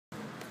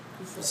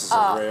This is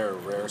a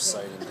rare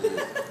sight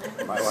indeed.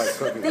 My wife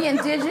cooking. The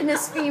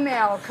indigenous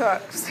female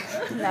cooks.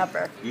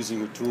 Never. Using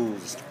her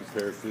tools to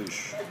prepare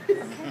fish.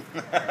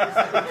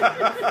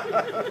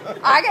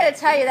 I gotta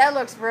tell you, that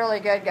looks really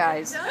good,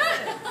 guys.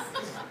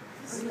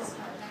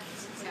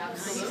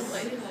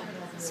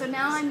 So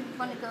now I'm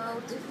going to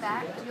go to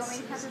back. Do you want me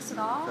to cut this at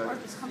all? Or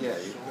just come Yeah,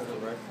 you can put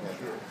it right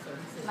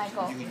there.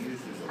 Michael,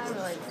 I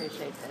really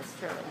appreciate this,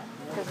 truly.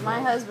 Because my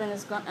husband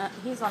is going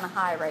he's on a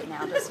high right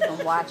now, just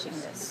even watching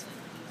this.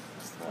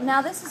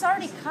 Now this is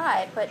already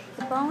cut, but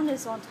the bone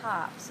is on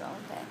top, so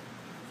okay.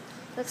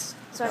 Let's,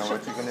 so Now I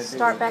what you're gonna should do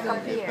start is back you're up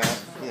gonna get here. back-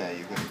 Yeah,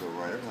 you're going to go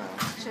right around.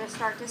 Should I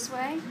start this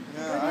way?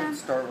 No, Go I'd down?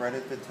 start right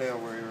at the tail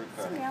where you were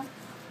cutting. Yeah.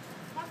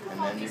 And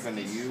then you're going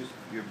to use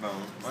your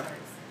bone. What?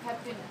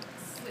 Have been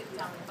slit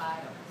down the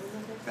bottom.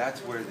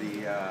 That's where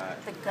the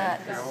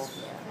guts. entrails-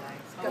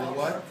 The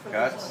what?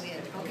 Guts?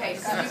 Okay,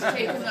 so you've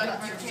taken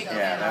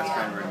Yeah, that's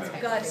been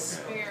removed. God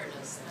spared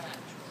us that.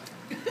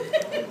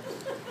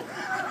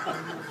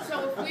 So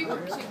if we were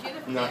to get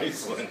a fish.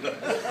 Nice one.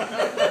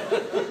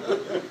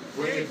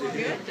 Very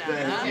good, Donna.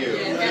 Thank you.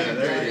 Yeah,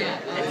 there you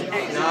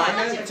go. No, I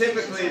mean,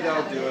 typically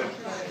they'll do it,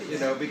 you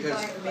know, because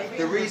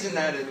the reason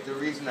that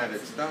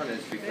it's done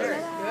is because. Good.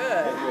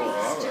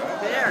 However,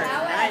 Very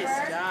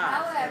nice job.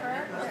 However,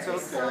 That's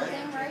there's okay.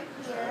 something right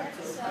here.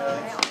 So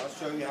I'll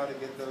show you how to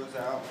get those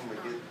out when we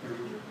get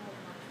through,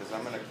 because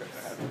I'm going to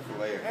have to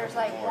fillet a there's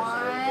couple like more so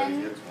everybody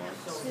one, gets one.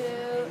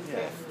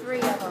 2, 3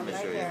 of them Let me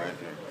right show you there. right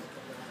there.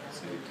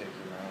 So you take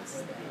your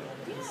rounds.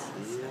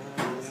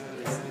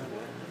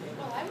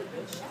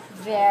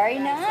 Very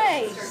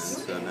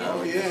nice. So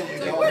now we and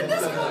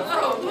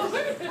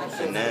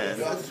then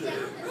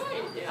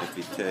if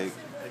you take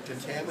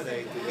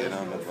get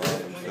on the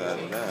bottom side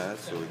of that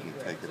so we can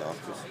take it off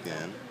the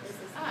skin.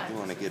 You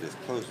want to get as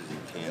close as you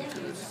can to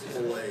the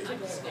skin.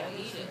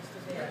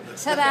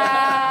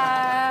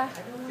 Ta-da!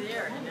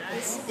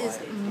 This is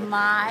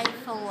my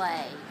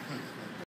fillet.